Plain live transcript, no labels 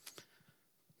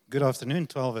Good afternoon,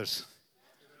 12ers.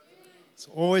 It's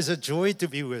always a joy to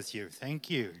be with you. Thank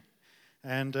you.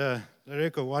 And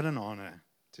Loreko, what an honor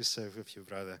to serve with you,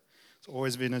 brother. It's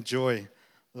always been a joy.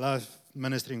 Love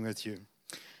ministering with you.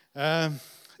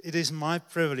 It is my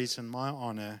privilege and my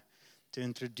honor to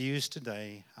introduce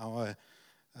today our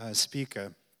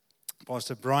speaker,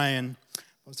 Pastor Brian.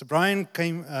 Pastor Brian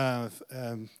came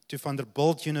to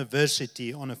Vanderbilt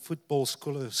University on a football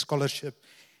scholarship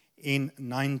in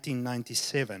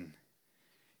 1997.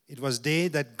 It was there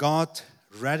that God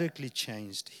radically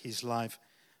changed his life,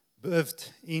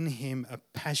 birthed in him a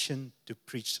passion to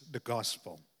preach the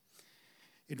gospel.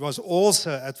 It was also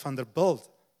at Vanderbilt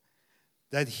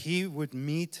that he would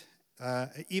meet an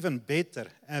even better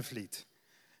athlete,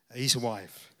 his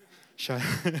wife,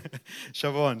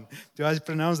 Shavon. Do I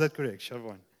pronounce that correct?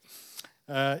 Shavon.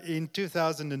 In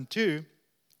 2002,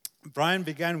 Brian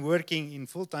began working in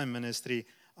full-time ministry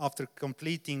after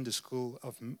completing the School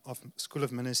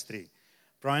of Ministry.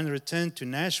 Brian returned to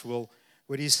Nashville,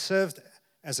 where he served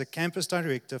as a campus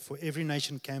director for Every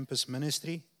Nation Campus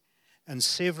Ministry and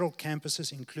several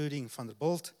campuses, including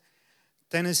Vanderbilt,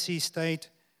 Tennessee State,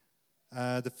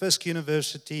 the Fisk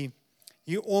University.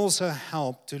 He also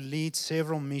helped to lead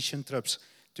several mission trips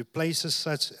to places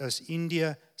such as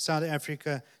India, South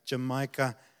Africa,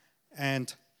 Jamaica,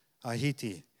 and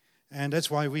Haiti. And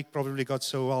that's why we probably got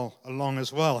so well along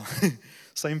as well.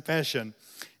 Same passion.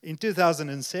 In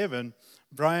 2007,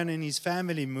 Brian and his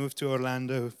family moved to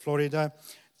Orlando, Florida,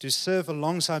 to serve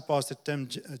alongside Pastor Tim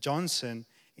Johnson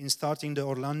in starting the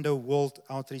Orlando World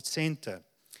Outreach Center.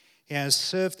 He has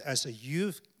served as a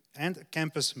youth and a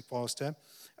campus pastor,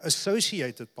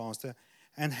 associated pastor,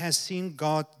 and has seen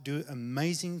God do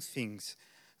amazing things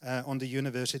on the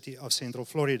University of Central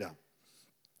Florida.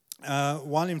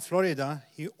 While in Florida,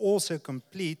 he also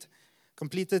completed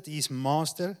his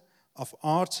Master of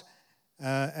Arts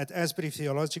at Asbury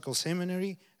Theological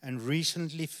Seminary and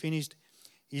recently finished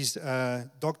his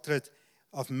Doctorate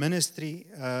of Ministry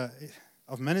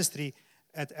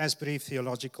at Asbury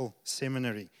Theological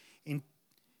Seminary. In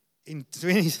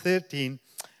 2013,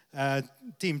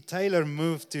 Tim Taylor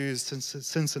moved to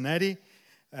Cincinnati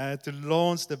to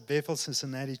launch the Bethel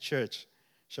Cincinnati Church.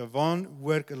 Shavon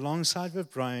worked alongside with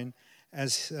Brian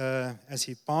as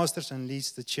he pastors and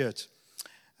leads the church.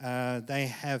 They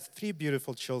have 3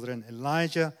 beautiful children,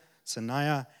 Elijah,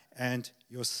 Sanaya, and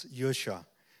Joshua.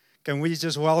 Can we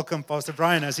just welcome Pastor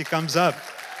Brian as he comes up?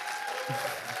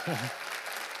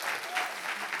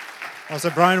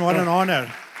 Pastor Brian, what an honor.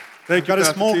 Thank you, I've got a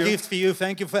Pastor small Tim. gift for you.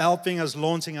 Thank you for helping us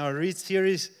launching our Read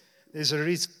series. There's a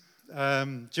Read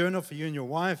journal for you and your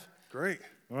wife. Great.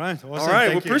 All right, awesome. All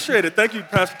right, Thank you. appreciate it. Thank you,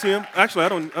 Pastor Tim. Actually, I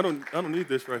don't need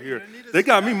this right here. They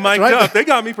got me mic'd right. up. They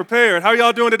got me prepared. How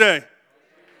y'all doing today?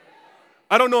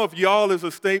 I don't know if y'all is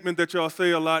a statement that y'all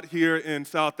say a lot here in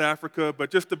South Africa,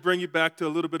 but just to bring you back to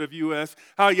a little bit of U.S.,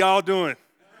 how y'all doing?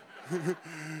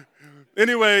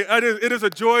 Anyway, it is a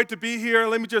joy to be here.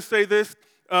 Let me just say this.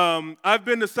 I've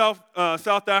been to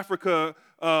South Africa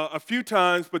a few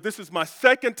times, but this is my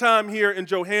second time here in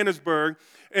Johannesburg,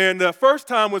 and the first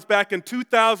time was back in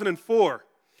 2004.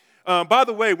 By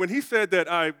the way, when he said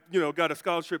that I, got a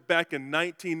scholarship back in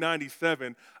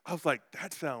 1997, I was like,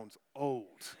 that sounds old.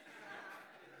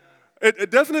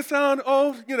 Doesn't it sound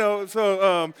old?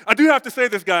 So I do have to say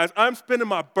this, guys. I'm spending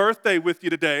my birthday with you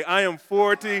today. I am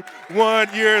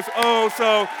 41 years old,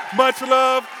 so much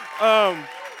love.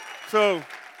 So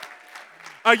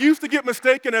I used to get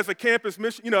mistaken as a campus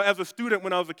mission, as a student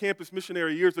when I was a campus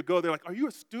missionary years ago. They're like, are you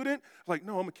a student? I'm like,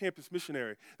 no, I'm a campus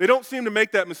missionary. They don't seem to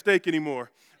make that mistake anymore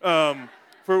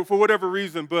for whatever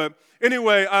reason. But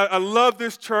anyway, I love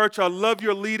this church. I love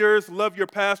your leaders, love your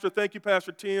pastor. Thank you,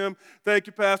 Pastor Tim. Thank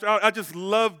you, Pastor. I just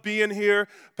love being here.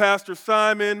 Pastor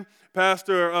Simon,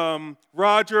 Pastor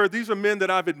Roger. These are men that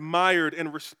I've admired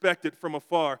and respected from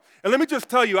afar. And let me just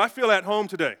tell you, I feel at home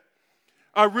today.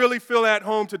 I really feel at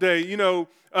home today.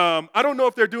 I don't know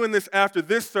if they're doing this after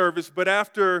this service, but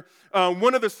after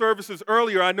one of the services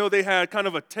earlier, I know they had kind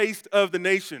of a taste of the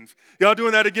nations. Y'all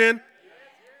doing that again?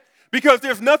 Because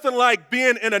there's nothing like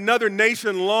being in another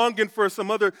nation longing for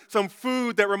some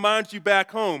food that reminds you back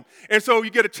home. And so you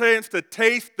get a chance to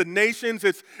taste the nations.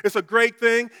 It's a great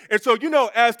thing. And so,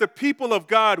 as the people of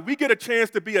God, we get a chance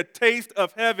to be a taste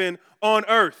of heaven on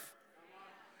earth.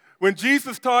 When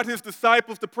Jesus taught his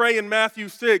disciples to pray in Matthew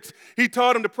 6, he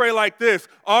taught them to pray like this: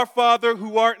 Our Father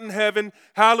who art in heaven,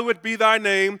 hallowed be thy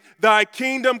name. Thy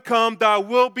kingdom come, thy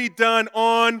will be done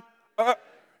on earth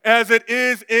as it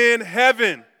is in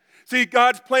heaven. See,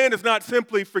 God's plan is not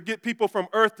simply for get people from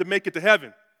earth to make it to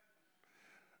heaven.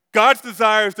 God's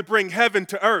desire is to bring heaven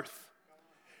to earth.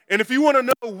 And if you want to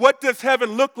know what does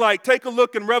heaven look like, take a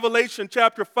look in Revelation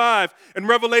chapter 5 and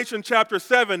Revelation chapter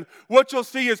 7. What you'll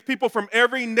see is people from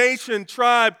every nation,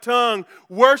 tribe, tongue,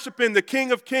 worshiping the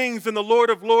King of Kings and the Lord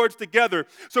of Lords together.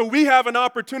 So we have an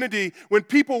opportunity when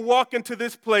people walk into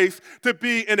this place to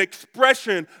be an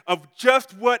expression of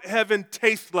just what heaven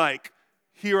tastes like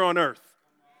here on earth.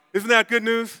 Isn't that good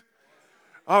news?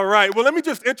 All right, well, let me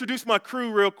just introduce my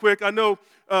crew real quick. I know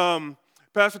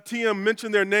Pastor TM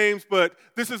mentioned their names, but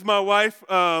this is my wife,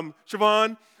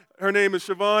 Siobhan. Her name is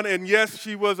Siobhan, and yes,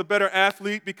 she was a better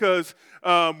athlete because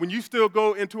when you still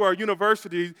go into our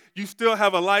university, you still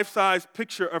have a life-size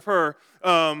picture of her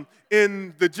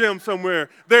in the gym somewhere.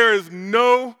 There is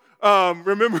no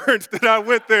remembrance that I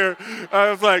went there.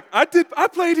 I was like, I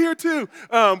played here too.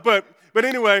 But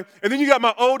anyway, and then you got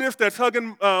my oldest that's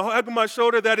hugging my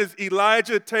shoulder. That is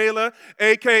Elijah Taylor,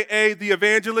 a.k.a. the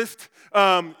evangelist.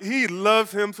 He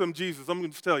loves him some Jesus, I'm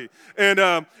going to tell you.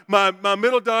 And my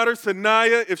middle daughter,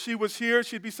 Sanaya, if she was here,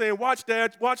 she'd be saying, watch,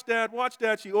 Dad, watch, Dad, watch,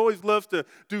 Dad. She always loves to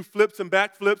do flips and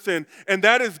backflips. And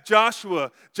that is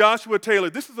Joshua Taylor.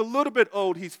 This is a little bit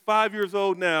old. He's 5 years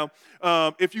old now.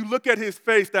 If you look at his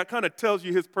face, that kind of tells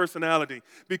you his personality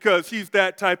because he's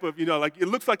that type of, like it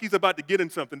looks like he's about to get in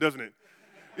something, doesn't it?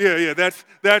 Yeah,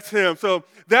 that's him. So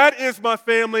that is my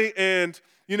family, and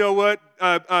you know what?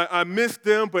 I miss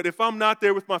them, but if I'm not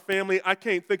there with my family, I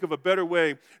can't think of a better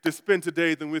way to spend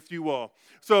today than with you all.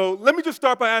 So let me just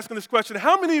start by asking this question.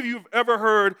 How many of you have ever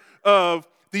heard of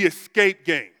the escape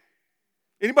game?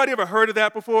 Anybody ever heard of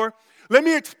that before? Let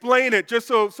me explain it just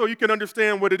so you can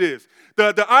understand what it is.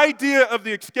 The idea of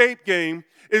the escape game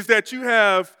is that you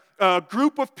have a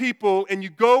group of people and you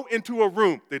go into a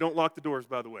room. They don't lock the doors,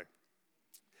 by the way.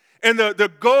 And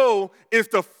the goal is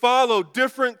to follow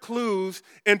different clues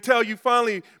until you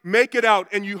finally make it out,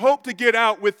 and you hope to get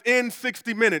out within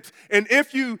 60 minutes. And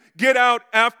if you get out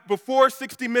before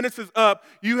 60 minutes is up,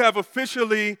 you have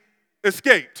officially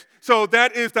escaped. So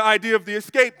that is the idea of the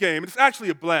escape game. It's actually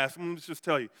a blast, let me just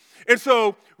tell you. And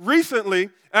so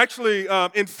recently, actually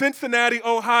in Cincinnati,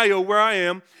 Ohio, where I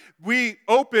am, we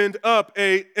opened up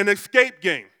an escape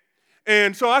game.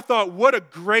 And so I thought, what a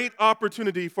great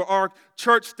opportunity for our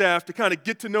church staff to kind of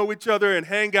get to know each other and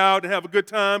hang out and have a good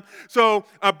time. So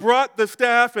I brought the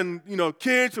staff and,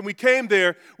 kids, and we came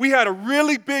there. We had a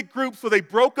really big group, so they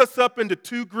broke us up into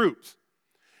two groups.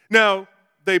 Now,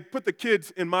 they put the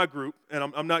kids in my group, and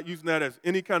I'm not using that as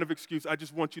any kind of excuse. I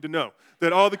just want you to know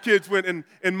that all the kids went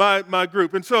in my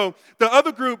group. And so the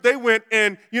other group, they went,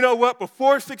 and you know what?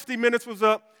 Before 60 minutes was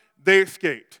up, they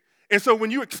escaped. And so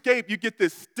when you escape, you get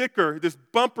this sticker, this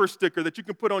bumper sticker that you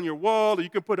can put on your wall or you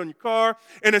can put on your car,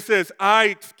 and it says,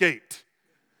 I escaped.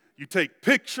 You take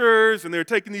pictures, and they're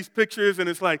taking these pictures, and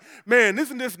it's like, man,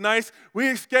 isn't this nice? We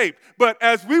escaped. But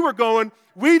as we were going,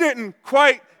 we didn't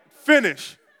quite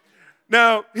finish.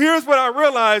 Now, here's what I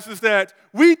realized is that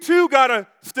we too got a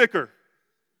sticker.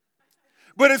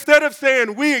 But instead of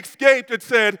saying we escaped, it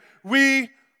said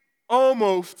we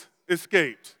almost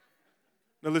escaped.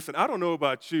 Now listen, I don't know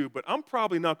about you, but I'm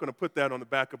probably not going to put that on the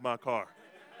back of my car.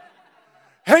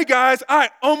 Hey guys,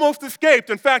 I almost escaped.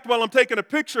 In fact, while I'm taking a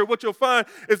picture, what you'll find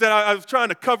is that I was trying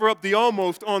to cover up the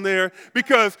almost on there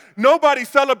because nobody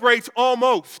celebrates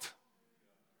almost.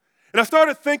 And I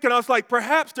started thinking, I was like,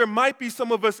 perhaps there might be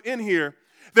some of us in here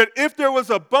that if there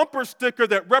was a bumper sticker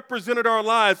that represented our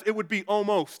lives, it would be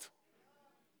almost.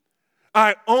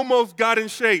 I almost got in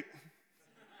shape.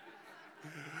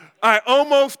 I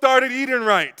almost started eating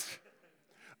right.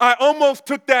 I almost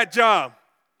took that job.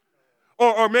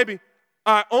 Or maybe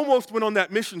I almost went on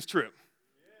that missions trip.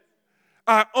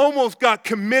 I almost got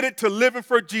committed to living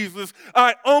for Jesus.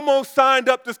 I almost signed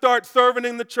up to start serving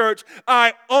in the church.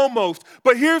 I almost.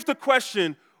 But here's the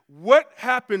question. What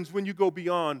happens when you go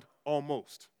beyond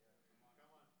almost?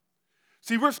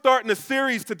 See, we're starting a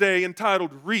series today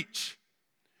entitled Reach.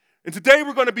 And today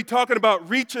we're going to be talking about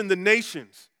reaching the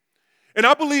nations. And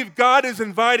I believe God is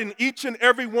inviting each and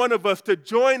every one of us to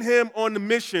join him on the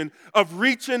mission of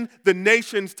reaching the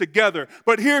nations together.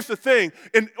 But here's the thing.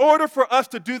 In order for us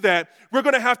to do that, we're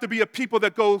going to have to be a people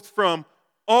that goes from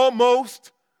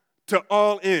almost to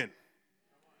all in. And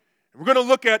we're going to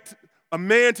look at a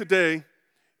man today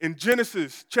in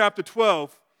Genesis chapter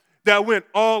 12 that went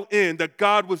all in, that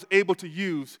God was able to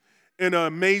use in an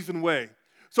amazing way.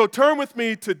 So turn with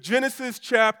me to Genesis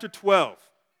chapter 12.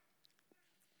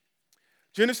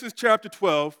 Genesis chapter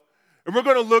 12, and we're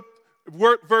going to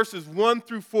work verses 1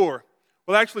 through 4.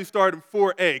 We'll actually start in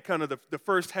 4a, kind of the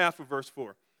first half of verse 4.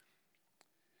 It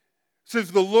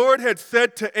says, the Lord had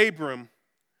said to Abram,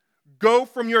 go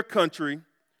from your country,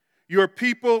 your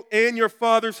people, and your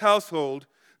father's household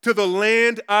to the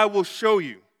land I will show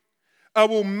you. I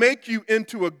will make you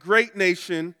into a great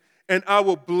nation, and I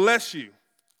will bless you.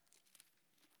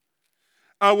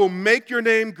 I will make your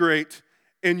name great,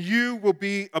 and you will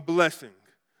be a blessing.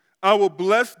 I will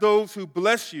bless those who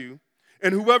bless you,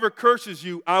 and whoever curses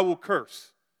you, I will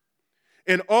curse.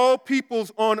 And all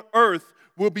peoples on earth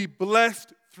will be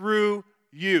blessed through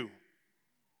you.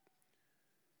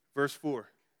 Verse 4.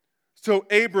 So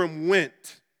Abram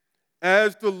went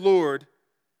as the Lord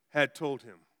had told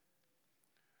him.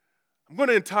 I'm going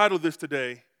to entitle this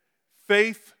today,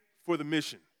 Faith for the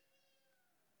Mission.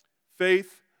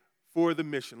 Faith for the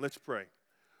mission. Let's pray.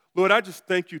 Lord, I just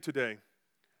thank you today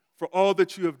for all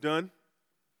that you have done.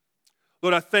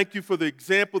 Lord, I thank you for the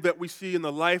example that we see in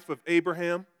the life of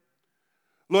Abraham.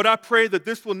 Lord, I pray that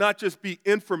this will not just be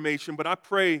information, but I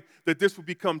pray that this will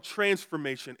become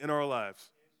transformation in our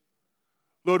lives.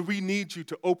 Lord, we need you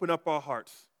to open up our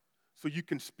hearts so you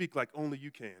can speak like only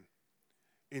you can.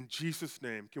 In Jesus'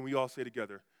 name, can we all say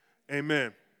together,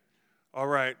 amen. All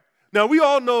right. Now, we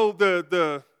all know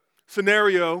the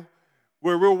scenario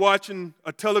where we're watching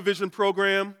a television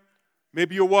program.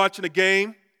 Maybe you're watching a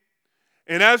game.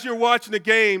 And as you're watching the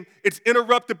game, it's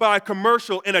interrupted by a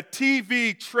commercial and a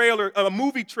TV trailer, a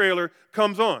movie trailer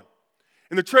comes on.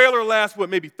 And the trailer lasts,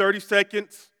 maybe 30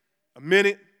 seconds, a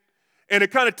minute. And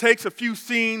it kind of takes a few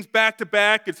scenes back to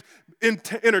back. It's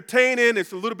entertaining.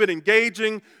 It's a little bit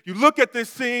engaging. You look at this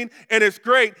scene, and it's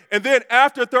great. And then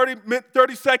after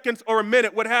 30 seconds or a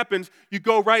minute, what happens? You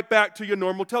go right back to your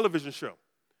normal television show.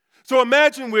 So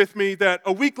imagine with me that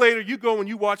a week later, you go and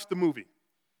you watch the movie.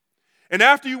 And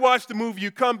after you watch the movie,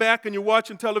 you come back and you're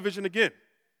watching television again.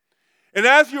 And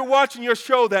as you're watching your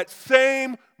show, that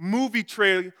same movie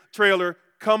trailer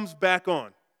comes back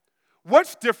on.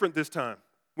 What's different this time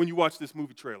when you watch this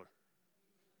movie trailer?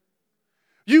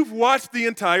 You've watched the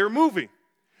entire movie.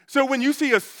 So when you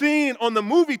see a scene on the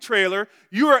movie trailer,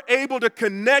 you are able to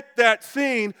connect that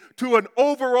scene to an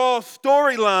overall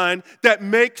storyline that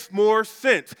makes more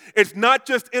sense. It's not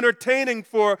just entertaining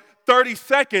for 30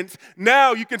 seconds.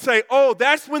 Now you can say, oh,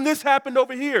 that's when this happened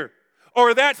over here,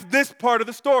 or that's this part of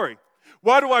the story.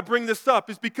 Why do I bring this up?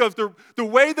 It's because the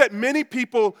way that many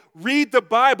people read the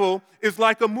Bible is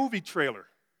like a movie trailer.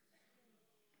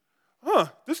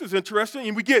 This is interesting.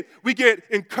 And we get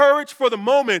encouraged for the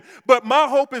moment, but my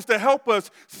hope is to help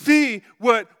us see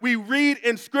what we read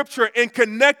in Scripture and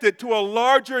connect it to a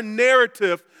larger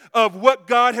narrative of what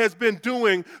God has been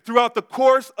doing throughout the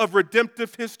course of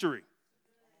redemptive history.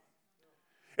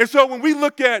 And so when we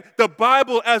look at the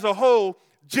Bible as a whole,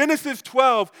 Genesis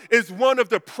 12 is one of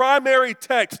the primary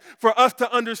texts for us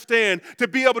to understand, to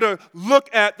be able to look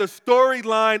at the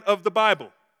storyline of the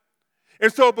Bible.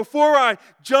 And so before I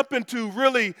jump into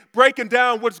really breaking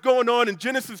down what's going on in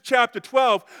Genesis chapter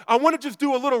 12, I want to just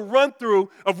do a little run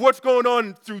through of what's going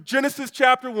on through Genesis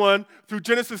chapter 1 through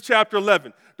Genesis chapter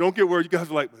 11. Don't get worried. You guys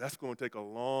are like, well, that's going to take a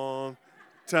long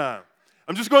time.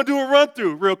 I'm just going to do a run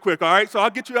through real quick, all right? So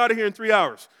I'll get you out of here in 3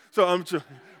 hours. So I'm just,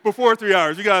 before 3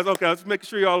 hours. You guys, okay, let's make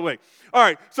sure you're all awake. All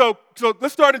right, so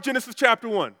let's start in Genesis chapter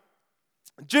 1.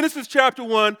 Genesis chapter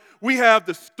 1, we have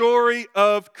the story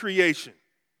of creation.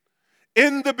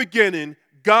 In the beginning,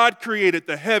 God created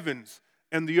the heavens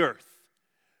and the earth.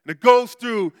 And it goes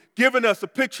through giving us a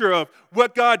picture of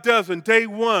what God does in day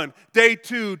 1, day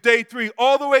 2, day 3,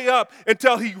 all the way up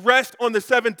until he rests on the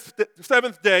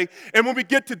seventh day. And when we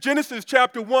get to Genesis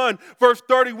chapter 1, verse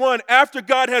 31, after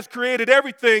God has created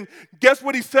everything, guess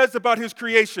what he says about his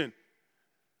creation?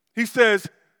 He says,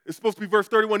 it's supposed to be verse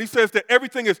 31, he says that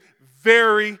everything is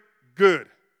very good.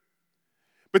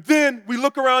 But then we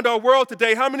look around our world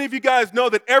today. How many of you guys know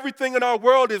that everything in our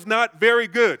world is not very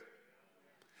good?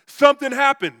 Something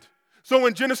happened. So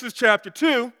in Genesis chapter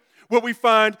 2, what we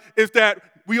find is that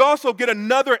we also get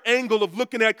another angle of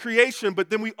looking at creation, but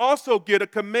then we also get a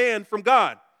command from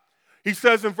God. He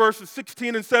says in verses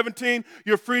 16 and 17,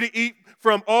 you're free to eat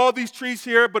from all these trees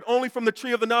here, but only from the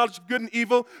tree of the knowledge of good and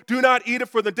evil. Do not eat it,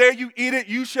 for the day you eat it,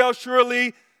 you shall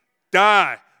surely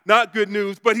die. Not good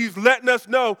news, but he's letting us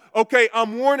know, okay,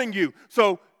 I'm warning you.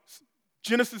 So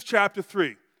Genesis chapter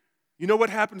 3. You know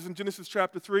what happens in Genesis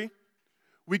chapter 3?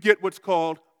 We get what's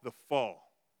called the fall.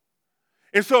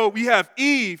 And so we have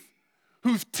Eve,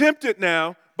 who's tempted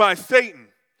now by Satan.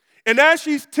 And as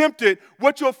she's tempted,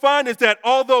 what you'll find is that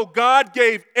although God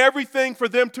gave everything for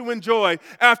them to enjoy,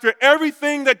 after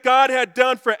everything that God had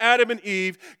done for Adam and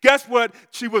Eve, guess what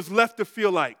she was left to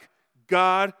feel like?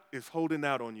 God is holding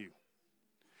out on you.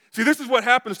 See, this is what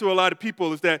happens to a lot of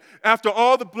people, is that after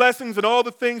all the blessings and all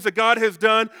the things that God has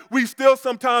done, we still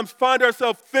sometimes find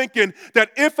ourselves thinking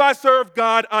that if I serve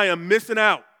God, I am missing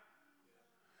out.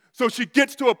 So she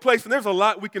gets to a place, and there's a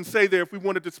lot we can say there if we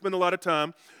wanted to spend a lot of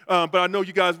time, but I know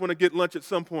you guys want to get lunch at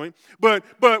some point. But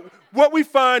what we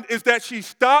find is that she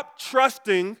stopped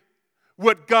trusting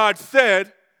what God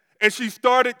said, and she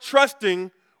started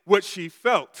trusting what she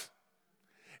felt.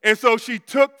 And so she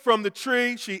took from the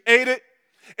tree, she ate it,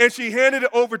 and she handed it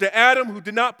over to Adam, who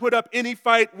did not put up any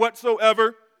fight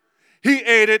whatsoever. He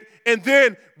ate it, and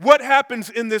then what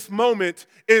happens in this moment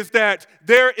is that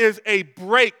there is a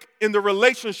break in the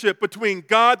relationship between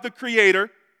God, the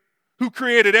Creator, who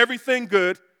created everything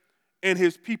good, and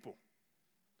his people.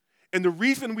 And the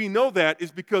reason we know that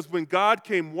is because when God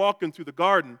came walking through the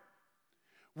garden,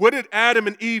 what did Adam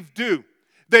and Eve do?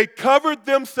 They covered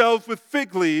themselves with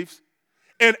fig leaves,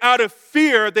 and out of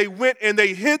fear, they went and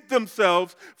they hid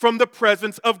themselves from the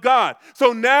presence of God.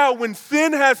 So now when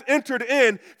sin has entered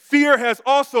in, fear has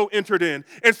also entered in.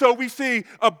 And so we see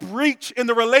a breach in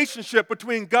the relationship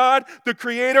between God, the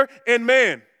Creator, and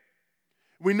man.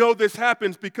 We know this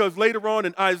happens because later on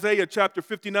in Isaiah chapter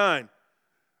 59,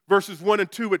 verses 1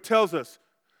 and 2, it tells us,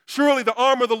 "Surely the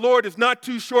arm of the Lord is not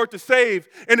too short to save,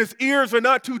 and his ears are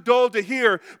not too dull to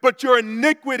hear, but your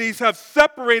iniquities have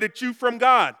separated you from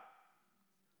God."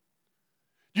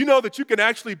 You know that you can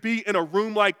actually be in a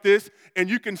room like this and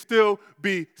you can still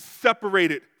be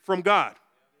separated from God.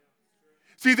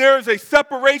 See, there is a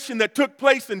separation that took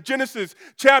place in Genesis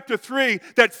chapter 3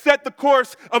 that set the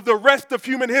course of the rest of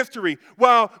human history.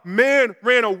 While man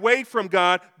ran away from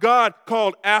God, God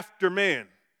called after man.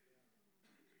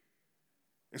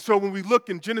 And so when we look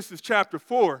in Genesis chapter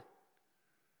 4,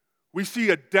 we see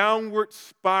a downward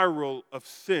spiral of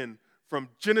sin from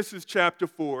Genesis chapter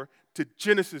 4 to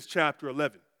Genesis chapter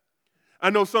 11. I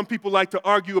know some people like to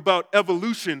argue about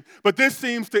evolution, but this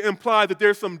seems to imply that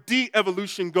there's some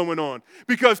de-evolution going on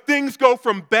because things go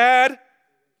from bad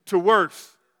to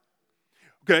worse.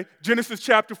 Okay, Genesis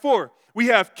chapter 4, we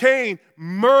have Cain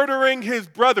murdering his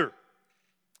brother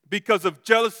because of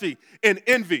jealousy and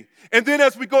envy. And then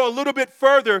as we go a little bit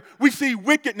further, we see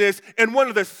wickedness in one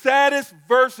of the saddest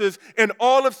verses in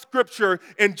all of Scripture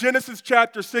in Genesis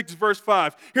chapter 6, verse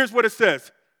 5. Here's what it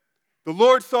says. "The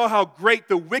Lord saw how great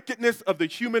the wickedness of the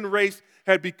human race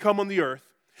had become on the earth,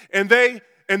 and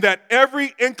that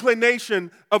every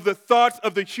inclination of the thoughts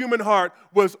of the human heart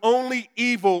was only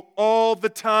evil all the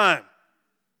time."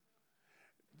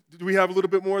 Do we have a little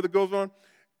bit more that goes on?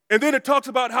 And then it talks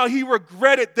about how he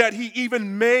regretted that he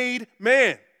even made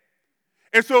man.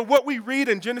 And so what we read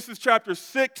in Genesis chapter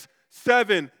 6,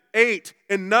 7, 8,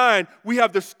 and 9, we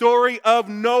have the story of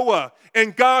Noah.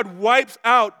 And God wipes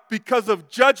out, because of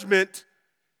judgment,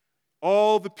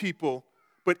 all the people.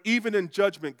 But even in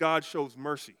judgment, God shows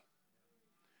mercy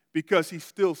because he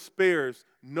still spares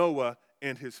Noah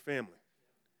and his family.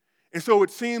 And so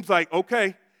it seems like,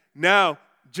 okay, now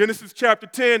Genesis chapter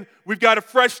 10, we've got a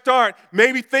fresh start.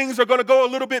 Maybe things are going to go a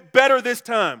little bit better this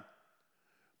time.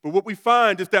 But what we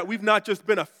find is that we've not just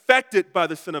been affected by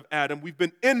the sin of Adam, we've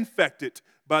been infected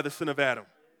by the sin of Adam.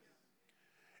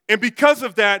 And because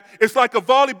of that, it's like a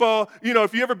volleyball. You know,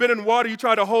 if you've ever been in water, you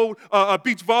try to hold a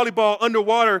beach volleyball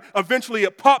underwater, eventually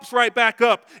it pops right back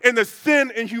up. And the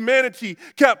sin in humanity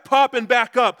kept popping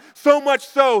back up, so much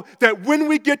so that when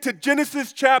we get to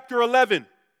Genesis chapter 11,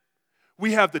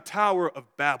 we have the Tower of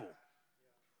Babel.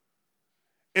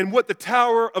 And what the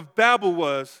Tower of Babel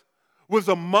was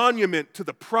a monument to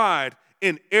the pride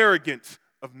and arrogance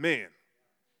of man.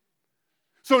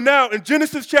 So now in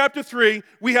Genesis chapter 3,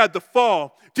 we had the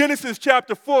fall. Genesis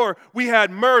chapter 4, we had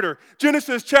murder.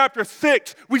 Genesis chapter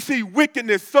 6, we see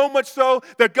wickedness, so much so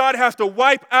that God has to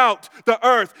wipe out the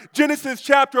earth. Genesis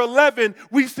chapter 11,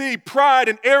 we see pride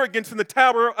and arrogance in the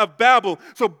Tower of Babel.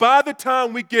 So by the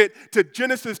time we get to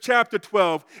Genesis chapter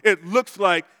 12, it looks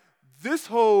like this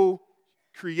whole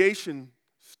creation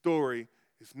story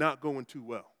is not going too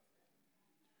well.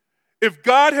 If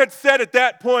God had said at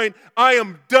that point, "I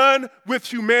am done with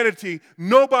humanity,"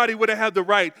 nobody would have had the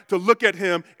right to look at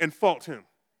him and fault him.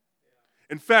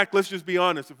 In fact, let's just be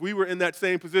honest. If we were in that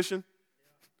same position,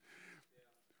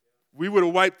 we would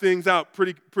have wiped things out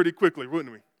pretty quickly,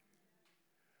 wouldn't we?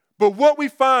 But what we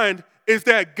find is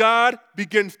that God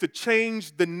begins to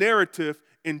change the narrative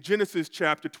in Genesis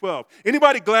chapter 12.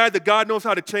 Anybody glad that God knows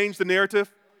how to change the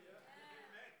narrative?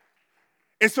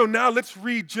 And so now let's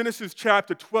read Genesis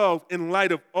chapter 12 in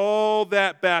light of all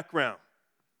that background.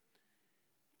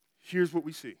 Here's what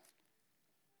we see.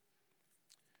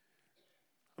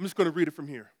 I'm just going to read it from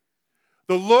here.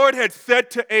 The Lord had said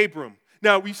to Abram.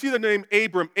 Now, we see the name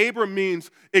Abram. Abram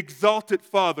means exalted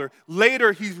father.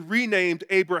 Later, he's renamed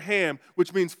Abraham,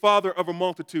 which means father of a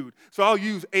multitude. So I'll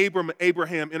use Abram and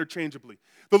Abraham interchangeably.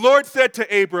 The Lord said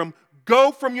to Abram,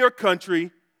 "Go from your country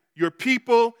your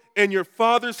people, and your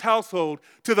father's household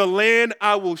to the land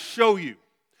I will show you.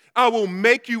 I will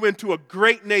make you into a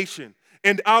great nation,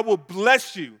 and I will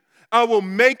bless you. I will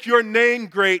make your name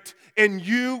great, and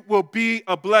you will be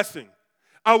a blessing.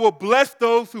 I will bless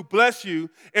those who bless you,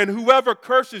 and whoever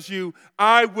curses you,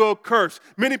 I will curse.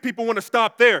 Many people want to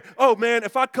stop there. Oh, man,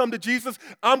 if I come to Jesus,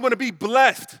 I'm going to be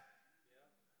blessed.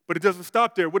 But it doesn't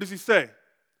stop there. What does he say?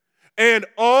 And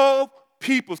all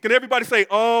peoples, can everybody say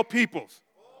all peoples?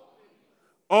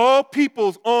 All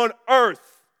peoples on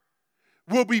earth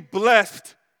will be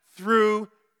blessed through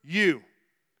you.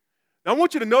 Now, I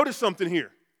want you to notice something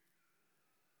here.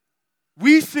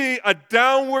 We see a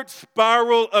downward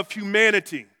spiral of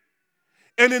humanity.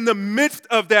 And in the midst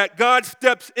of that, God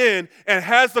steps in and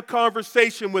has a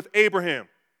conversation with Abraham.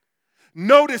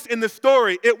 Notice in the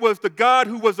story, it was the God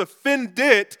who was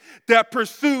offended that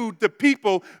pursued the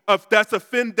people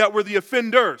that were the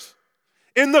offenders.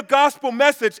 In the gospel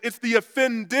message, it's the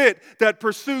offended that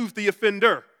pursues the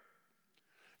offender.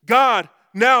 God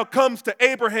now comes to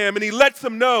Abraham and he lets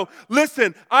him know,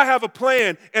 listen, I have a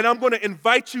plan and I'm going to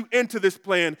invite you into this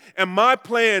plan. And my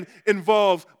plan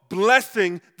involves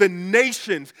blessing the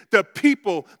nations, the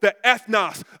people, the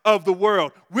ethnos of the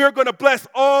world. We're going to bless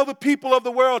all the people of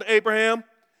the world, Abraham,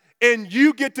 and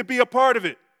you get to be a part of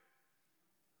it.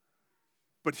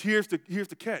 But here's the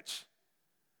catch.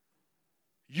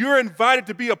 You're invited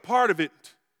to be a part of it,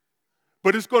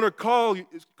 but it's going to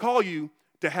call you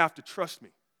to have to trust me.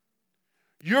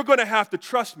 You're going to have to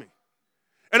trust me.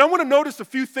 And I want to notice a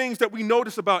few things that we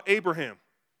notice about Abraham.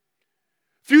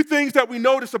 Few things that we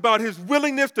notice about his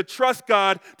willingness to trust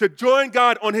God, to join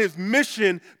God on his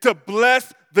mission to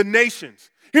bless the nations.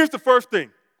 Here's the first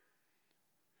thing.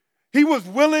 He was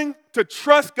willing to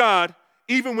trust God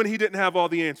even when he didn't have all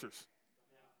the answers.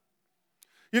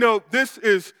 You know, this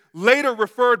is later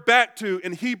referred back to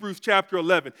in Hebrews chapter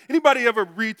 11. Anybody ever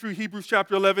read through Hebrews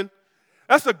chapter 11?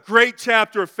 That's a great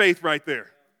chapter of faith right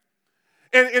there.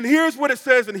 And here's what it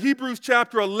says in Hebrews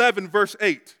chapter 11, verse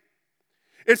 8.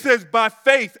 It says, by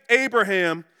faith,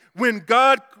 Abraham, when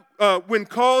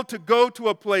called to go to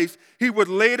a place he would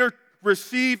later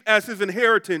receive as his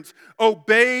inheritance,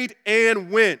 obeyed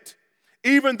and went,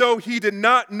 even though he did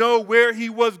not know where he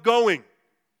was going.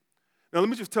 Now, let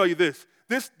me just tell you this.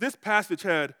 This passage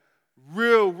had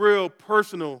real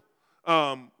personal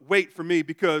weight for me,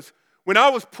 because when I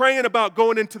was praying about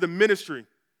going into the ministry,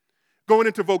 going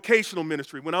into vocational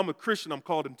ministry. When I'm a Christian, I'm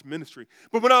called into ministry.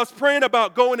 But when I was praying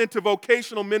about going into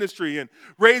vocational ministry and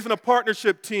raising a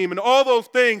partnership team and all those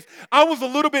things, I was a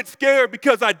little bit scared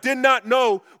because I did not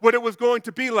know what it was going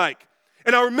to be like.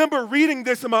 And I remember reading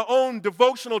this in my own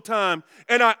devotional time,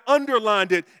 and I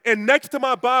underlined it. And next to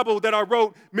my Bible that I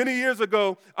wrote many years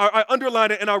ago, I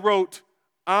underlined it and I wrote,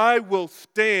 I will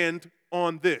stand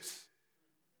on this.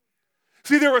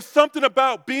 See, there was something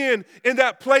about being in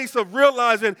that place of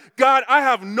realizing, God, I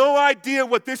have no idea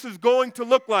what this is going to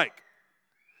look like.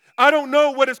 I don't know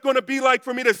what it's going to be like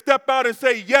for me to step out and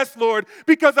say, yes, Lord,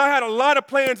 because I had a lot of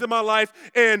plans in my life,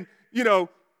 and,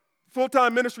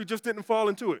 full-time ministry just didn't fall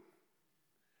into it.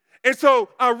 And so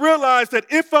I realized that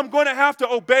if I'm going to have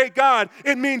to obey God,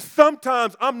 it means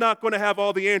sometimes I'm not going to have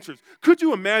all the answers. Could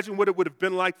you imagine what it would have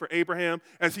been like for Abraham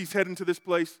as he's heading to this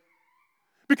place?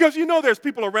 Because there's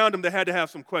people around him that had to have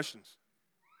some questions.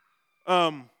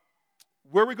 Where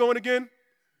are we going again?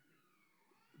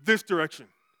 This direction.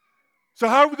 So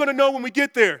how are we going to know when we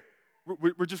get there?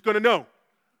 We're just going to know.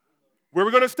 Where are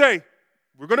we going to stay?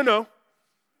 We're going to know.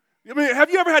 I mean, have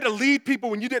you ever had to lead people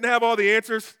when you didn't have all the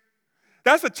answers?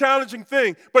 That's a challenging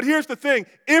thing. But here's the thing.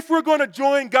 If we're going to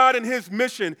join God in his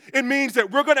mission, it means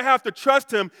that we're going to have to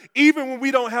trust him even when we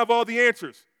don't have all the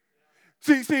answers.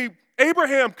 See,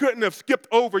 Abraham couldn't have skipped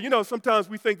over. Sometimes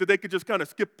we think that they could just kind of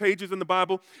skip pages in the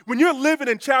Bible. When you're living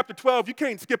in chapter 12, you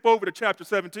can't skip over to chapter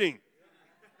 17.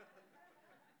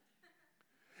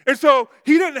 And so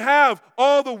he didn't have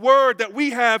all the word that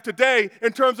we have today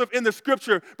in terms of in the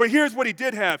scripture. But here's what he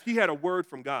did have. He had a word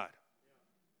from God.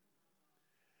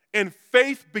 And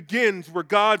faith begins where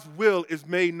God's will is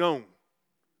made known.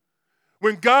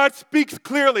 When God speaks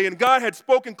clearly, and God had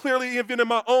spoken clearly even in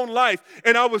my own life,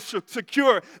 and I was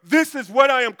secure, this is what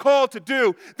I am called to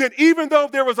do, then even though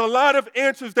there was a lot of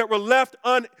answers that were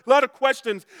a lot of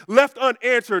questions left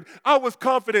unanswered, I was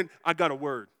confident I got a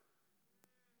word.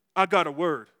 I got a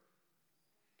word.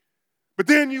 But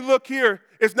then you look here,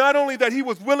 it's not only that he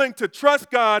was willing to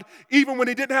trust God even when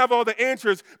he didn't have all the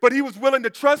answers, but he was willing to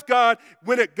trust God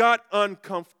when it got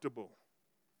uncomfortable.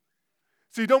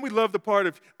 See, don't we love the part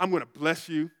of, I'm going to bless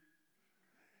you?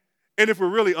 And if we're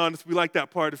really honest, we like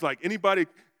that part. It's like anybody,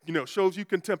 shows you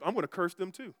contempt, I'm going to curse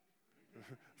them too.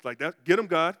 It's like that. Get him,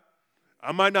 God.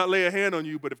 I might not lay a hand on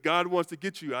you, but if God wants to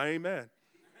get you, I ain't mad.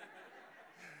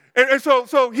 And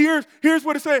so here's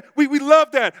what it's saying. We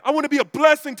love that. I want to be a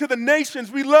blessing to the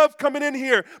nations. We love coming in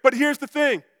here. But here's the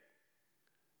thing.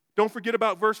 Don't forget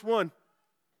about verse 1.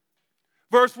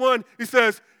 Verse 1, he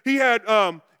says,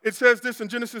 it says this in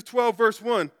Genesis 12, verse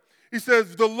 1. He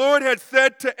says, the Lord had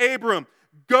said to Abram,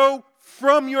 go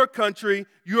from your country,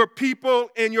 your people,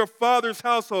 and your father's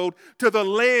household to the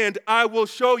land I will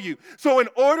show you. So in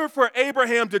order for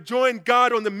Abraham to join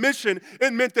God on the mission,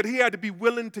 it meant that he had to be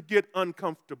willing to get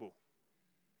uncomfortable.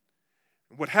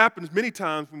 And what happens many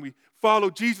times when we follow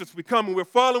Jesus, we come and we're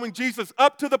following Jesus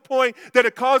up to the point that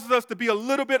it causes us to be a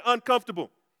little bit uncomfortable.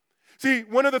 See,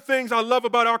 one of the things I love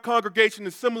about our congregation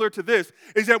is similar to this,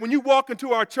 is that when you walk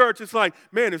into our church, it's like,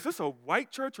 man, is this a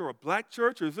white church or a black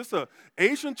church? Or is this an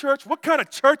Asian church? What kind of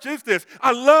church is this?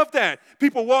 I love that.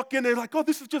 People walk in, they're like, oh,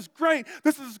 this is just great.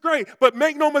 This is great. But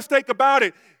make no mistake about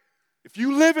it, if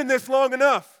you live in this long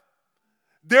enough,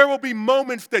 there will be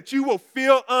moments that you will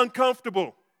feel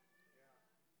uncomfortable.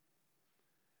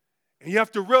 And you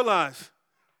have to realize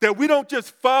that we don't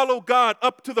just follow God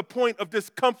up to the point of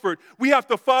discomfort. We have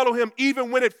to follow him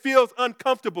even when it feels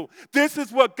uncomfortable. This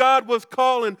is what God was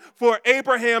calling for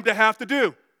Abraham to have to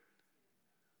do.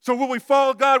 So will we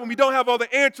follow God when we don't have all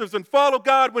the answers and follow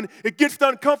God when it gets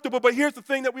uncomfortable? But here's the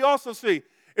thing that we also see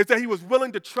is that he was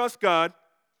willing to trust God.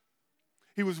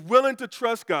 He was willing to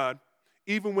trust God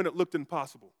even when it looked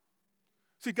impossible.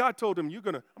 See, God told him, I'm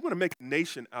going to make a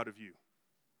nation out of you.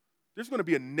 There's going to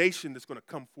be a nation that's going to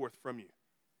come forth from you.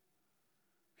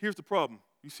 Here's the problem.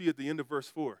 You see at the end of verse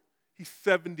 4, he's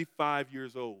 75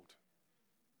 years old.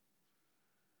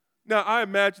 Now, I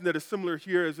imagine that it's similar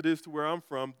here as it is to where I'm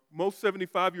from. Most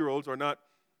 75-year-olds are not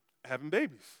having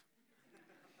babies.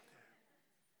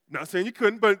 Not saying you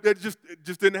couldn't, but it just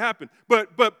didn't happen.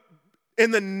 But in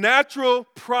the natural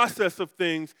process of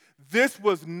things, this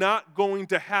was not going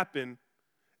to happen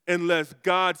unless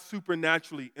God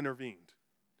supernaturally intervened.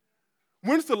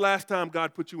 When's the last time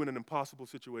God put you in an impossible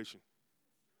situation?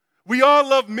 We all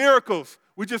love miracles.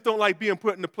 We just don't like being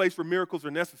put in a place where miracles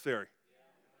are necessary.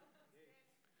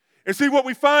 And see, what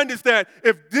we find is that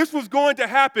if this was going to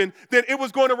happen, then it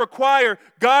was going to require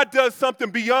God does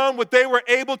something beyond what they were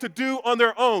able to do on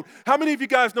their own. How many of you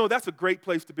guys know that's a great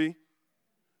place to be?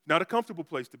 Not a comfortable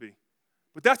place to be,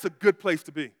 but that's a good place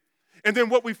to be. And then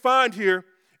what we find here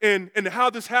and how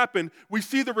this happened, we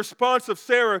see the response of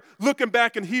Sarah looking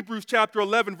back in Hebrews chapter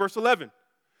 11, verse 11.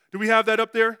 Do we have that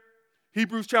up there?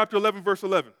 Hebrews chapter 11, verse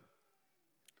 11.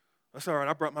 That's all right.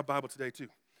 I brought my Bible today too.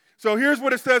 So here's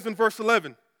what it says in verse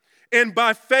 11. And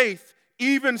by faith,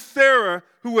 even Sarah,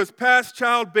 who was past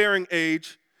childbearing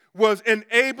age, was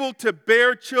enabled to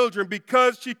bear children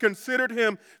because she considered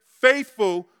him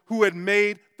faithful who had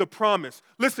made the promise.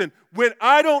 Listen, when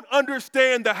I don't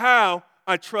understand the how,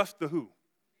 I trust the who.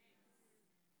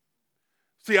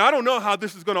 See, I don't know how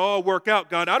this is going to all work out,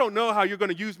 God. I don't know how you're going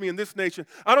to use me in this nation.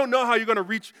 I don't know how you're going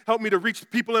to help me to reach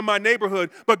people in my neighborhood.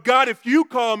 But God, if you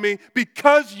call me,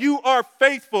 because you are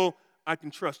faithful, I can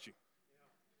trust you.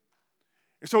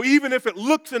 And so even if it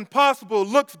looks impossible,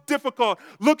 looks difficult,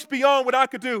 looks beyond what I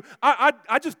could do,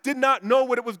 I just did not know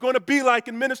what it was going to be like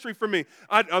in ministry for me.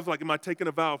 I was like, am I taking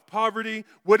a vow of poverty?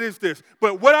 What is this?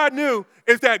 But what I knew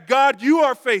is that, God, you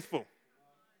are faithful.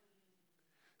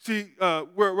 See,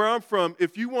 where I'm from,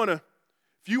 if you want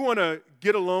to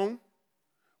get a loan,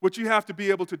 what you have to be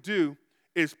able to do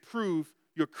is prove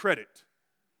your credit.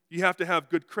 You have to have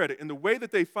good credit. And the way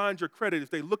that they find your credit is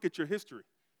they look at your history.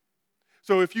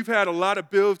 So if you've had a lot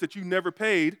of bills that you never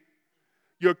paid,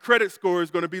 your credit score is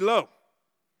going to be low.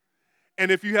 And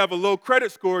if you have a low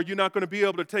credit score, you're not going to be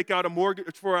able to take out a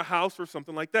mortgage for a house or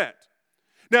something like that.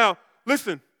 Now,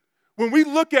 listen, when we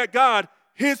look at God,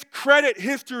 his credit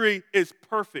history is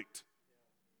perfect.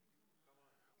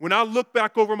 When I look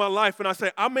back over my life and I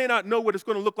say, I may not know what it's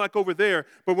going to look like over there,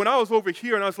 but when I was over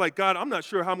here and I was like, God, I'm not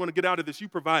sure how I'm going to get out of this, you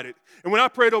provided. And when I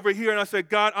prayed over here and I said,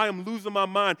 God, I am losing my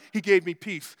mind, he gave me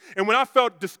peace. And when I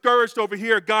felt discouraged over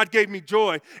here, God gave me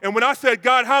joy. And when I said,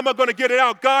 God, how am I going to get it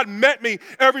out? God met me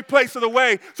every place of the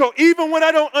way. So even when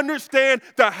I don't understand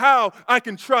the how, I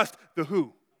can trust the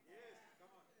who.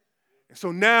 And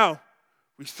so now,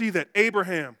 we see that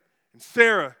Abraham and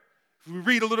Sarah, as we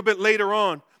read a little bit later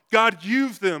on, God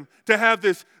used them to have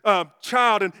this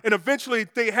child, and eventually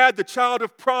they had the child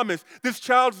of promise. This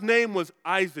child's name was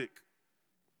Isaac.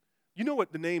 You know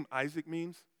what the name Isaac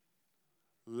means?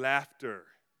 Laughter.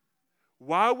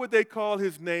 Why would they call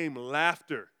his name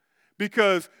Laughter?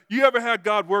 Because you ever had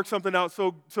God work something out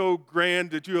so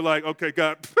grand that you're like, okay,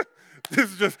 God,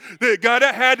 this is just, God,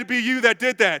 that had to be you that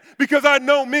did that. Because I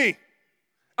know me.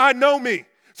 I know me.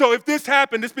 So if this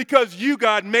happened, it's because you,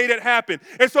 God, made it happen.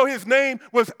 And so his name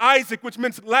was Isaac, which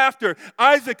means laughter.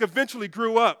 Isaac eventually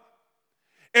grew up.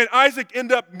 And Isaac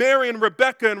ended up marrying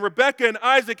Rebekah, and Rebekah and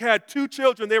Isaac had 2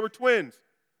 children. They were twins,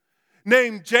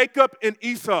 named Jacob and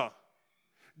Esau.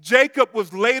 Jacob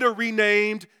was later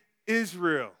renamed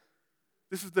Israel.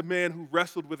 This is the man who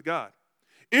wrestled with God.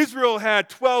 Israel had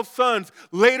 12 sons,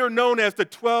 later known as the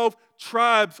 12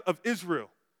 tribes of Israel.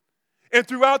 And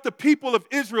throughout the people of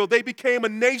Israel, they became a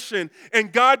nation,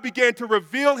 and God began to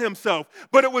reveal himself.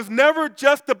 But it was never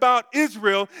just about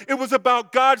Israel. It was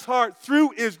about God's heart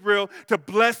through Israel to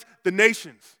bless the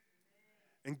nations.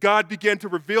 And God began to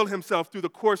reveal himself through the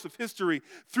course of history,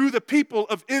 through the people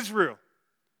of Israel.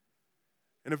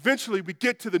 And eventually we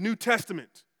get to the New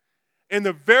Testament. And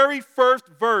the very first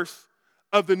verse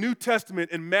of the New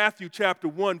Testament in Matthew chapter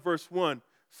 1, verse 1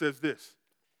 says this.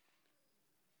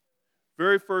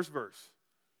 Very first verse.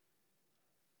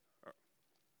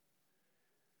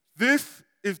 This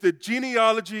is the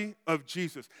genealogy of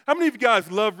Jesus. How many of you guys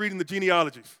love reading the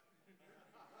genealogies?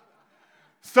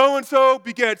 So-and-so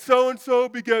begat so-and-so,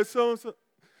 begat so-and-so,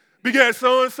 begat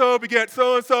so-and-so, begat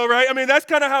so-and-so, right? I mean, that's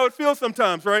kind of how it feels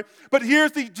sometimes, right? But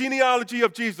here's the genealogy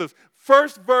of Jesus.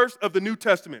 First verse of the New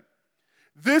Testament.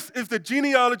 This is the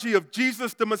genealogy of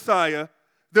Jesus the Messiah,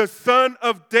 the son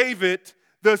of David,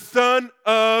 the son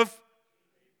of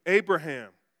Abraham.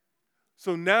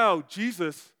 So now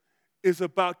Jesus is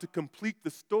about to complete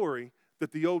the story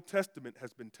that the Old Testament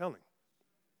has been telling.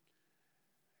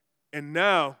 And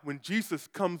now, when Jesus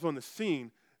comes on the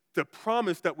scene, the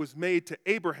promise that was made to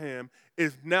Abraham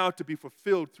is now to be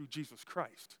fulfilled through Jesus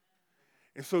Christ.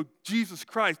 And so Jesus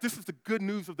Christ, this is the good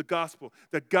news of the gospel,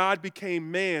 that God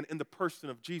became man in the person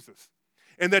of Jesus,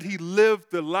 and that he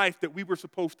lived the life that we were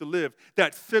supposed to live,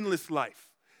 that sinless life,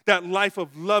 that life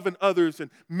of loving others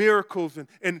and miracles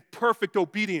and perfect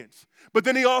obedience. But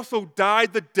then he also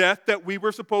died the death that we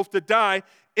were supposed to die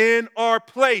in our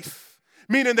place,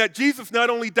 meaning that Jesus not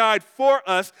only died for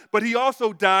us, but he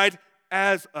also died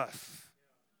as us.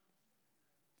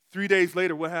 3 days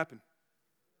later, what happened?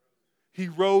 He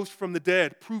rose from the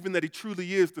dead, proving that he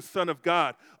truly is the Son of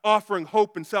God, offering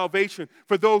hope and salvation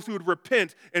for those who would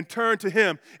repent and turn to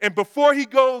him. And before he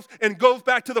goes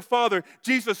back to the Father,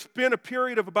 Jesus spent a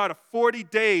period of about 40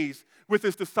 days with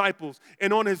his disciples.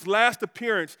 And on his last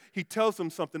appearance, he tells them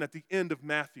something at the end of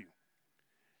Matthew.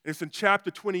 It's in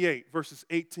chapter 28, verses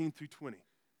 18 through 20. It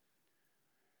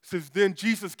says, "Then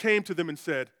Jesus came to them and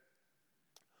said,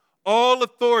 'All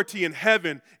authority in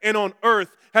heaven and on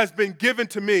earth has been given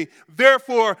to me.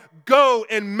 Therefore, go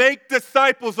and make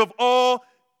disciples of all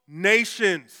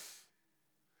nations,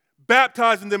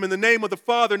 baptizing them in the name of the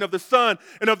Father and of the Son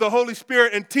and of the Holy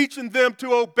Spirit, and teaching them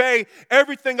to obey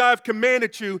everything I have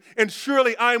commanded you. And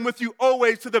surely I am with you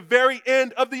always to the very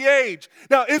end of the age.'"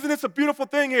 Now, isn't this a beautiful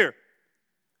thing here?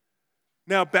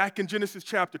 Now, back in Genesis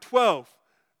chapter 12,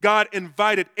 God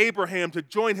invited Abraham to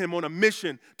join him on a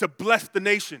mission to bless the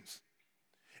nations.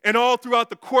 And all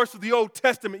throughout the course of the Old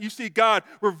Testament, you see God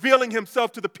revealing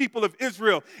himself to the people of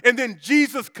Israel. And then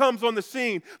Jesus comes on the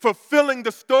scene, fulfilling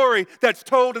the story that's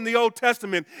told in the Old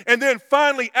Testament. And then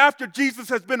finally, after Jesus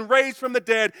has been raised from the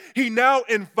dead, he now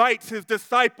invites his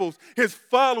disciples, his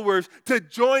followers, to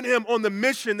join him on the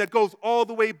mission that goes all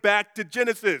the way back to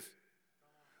Genesis.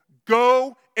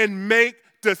 Go and make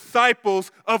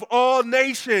disciples of all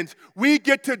nations. We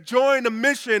get to join a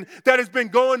mission that has been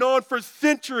going on for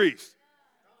centuries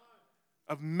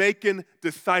of making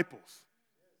disciples.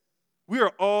 We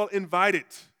are all invited.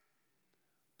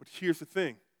 But here's the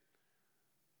thing.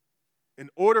 In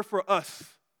order for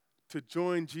us to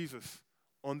join Jesus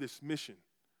on this mission,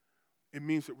 it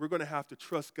means that we're going to have to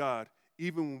trust God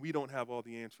even when we don't have all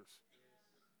the answers.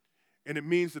 And it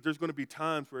means that there's going to be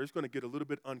times where it's going to get a little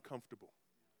bit uncomfortable.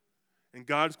 And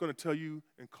God's going to tell you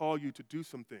and call you to do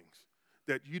some things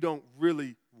that you don't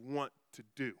really want to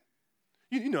do.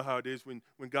 You know how it is when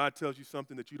God tells you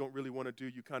something that you don't really want to do,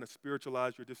 you kind of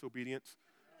spiritualize your disobedience.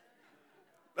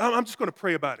 I'm just going to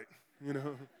pray about it, you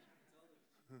know.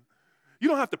 You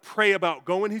don't have to pray about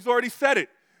going. He's already said it.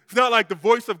 It's not like the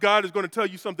voice of God is going to tell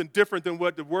you something different than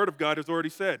what the Word of God has already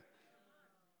said.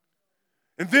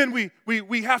 And then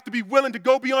we have to be willing to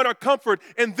go beyond our comfort.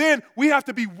 And then we have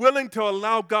to be willing to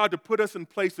allow God to put us in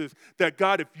places that,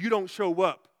 God, if you don't show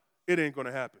up, it ain't going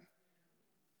to happen.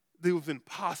 Those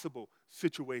impossible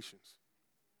situations.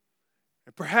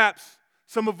 And perhaps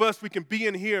Some of us, we can be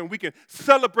in here and we can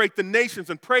celebrate the nations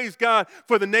and praise God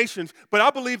for the nations. But I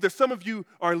believe that some of you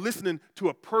are listening to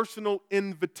a personal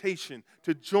invitation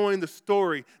to join the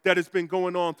story that has been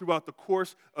going on throughout the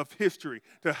course of history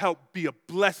to help be a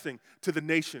blessing to the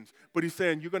nations. But he's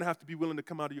saying you're going to have to be willing to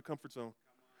come out of your comfort zone.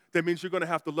 That means you're going to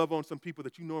have to love on some people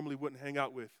that you normally wouldn't hang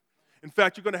out with. In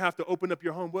fact, you're going to have to open up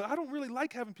your home. Well, I don't really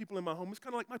like having people in my home. It's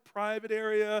kind of like my private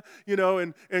area,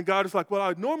 and God is like, well,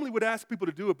 I normally would ask people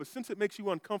to do it, but since it makes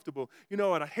you uncomfortable, you know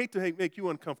what, I hate to make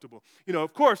you uncomfortable.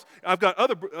 Of course, I've got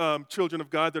other children of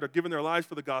God that are giving their lives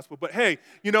for the gospel, but hey,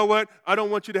 you know what? I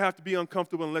don't want you to have to be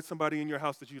uncomfortable and let somebody in your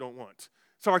house that you don't want.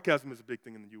 Sarcasm is a big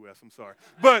thing in the U.S., I'm sorry.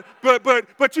 But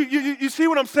you see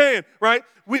what I'm saying, right?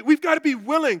 We've got to be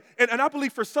willing, and I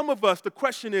believe for some of us, the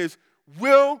question is,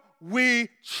 will we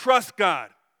trust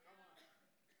God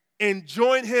and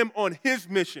join him on his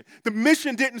mission? The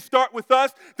mission didn't start with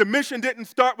us. The mission didn't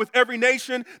start with every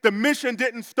nation. The mission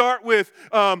didn't start with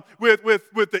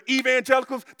the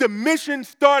evangelicals. The mission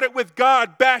started with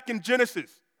God back in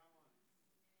Genesis.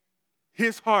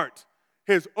 His heart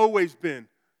has always been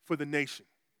for the nation.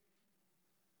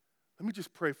 Let me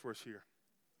just pray for us here.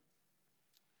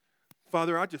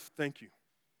 Father, I just thank you.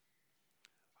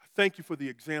 Thank you for the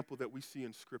example that we see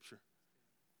in Scripture.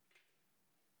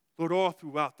 Lord, all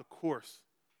throughout the course,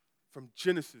 from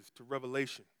Genesis to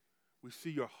Revelation, we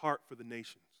see your heart for the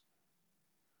nations.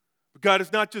 But God,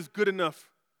 it's not just good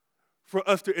enough for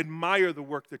us to admire the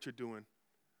work that you're doing.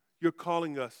 You're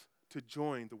calling us to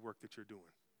join the work that you're doing.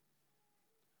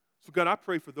 So God, I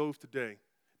pray for those today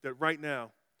that right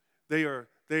now they are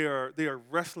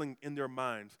wrestling in their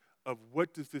minds of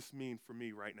what does this mean for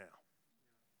me right now?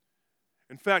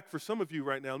 In fact, for some of you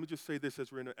right now, let me just say this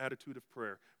as we're in an attitude of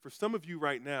prayer. For some of you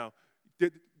right now,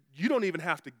 you don't even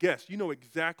have to guess. You know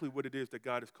exactly what it is that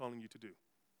God is calling you to do.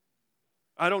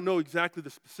 I don't know exactly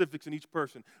the specifics in each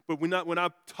person, but when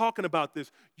I'm talking about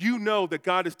this, you know that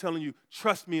God is telling you,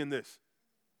 trust me in this.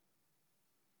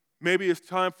 Maybe it's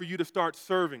time for you to start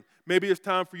serving. Maybe it's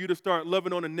time for you to start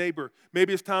loving on a neighbor.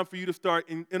 Maybe it's time for you to start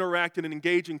interacting and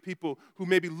engaging people who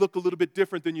maybe look a little bit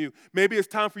different than you. Maybe it's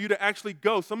time for you to actually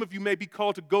go. Some of you may be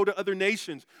called to go to other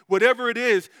nations. Whatever it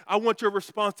is, I want your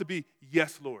response to be,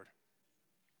 yes, Lord.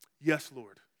 Yes,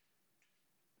 Lord.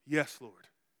 Yes, Lord.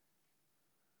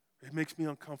 It makes me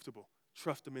uncomfortable.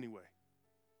 Trust him anyway.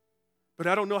 But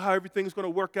I don't know how everything's going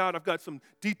to work out. I've got some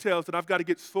details that I've got to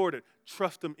get sorted.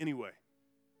 Trust him anyway.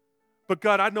 But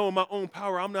God, I know in my own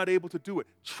power I'm not able to do it.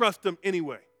 Trust him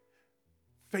anyway.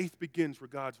 Faith begins where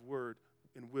God's word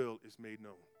and will is made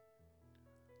known.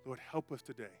 Lord, help us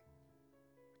today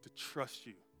to trust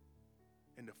you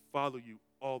and to follow you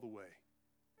all the way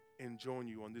and join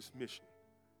you on this mission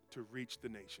to reach the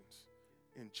nations.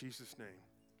 In Jesus' name,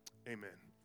 amen.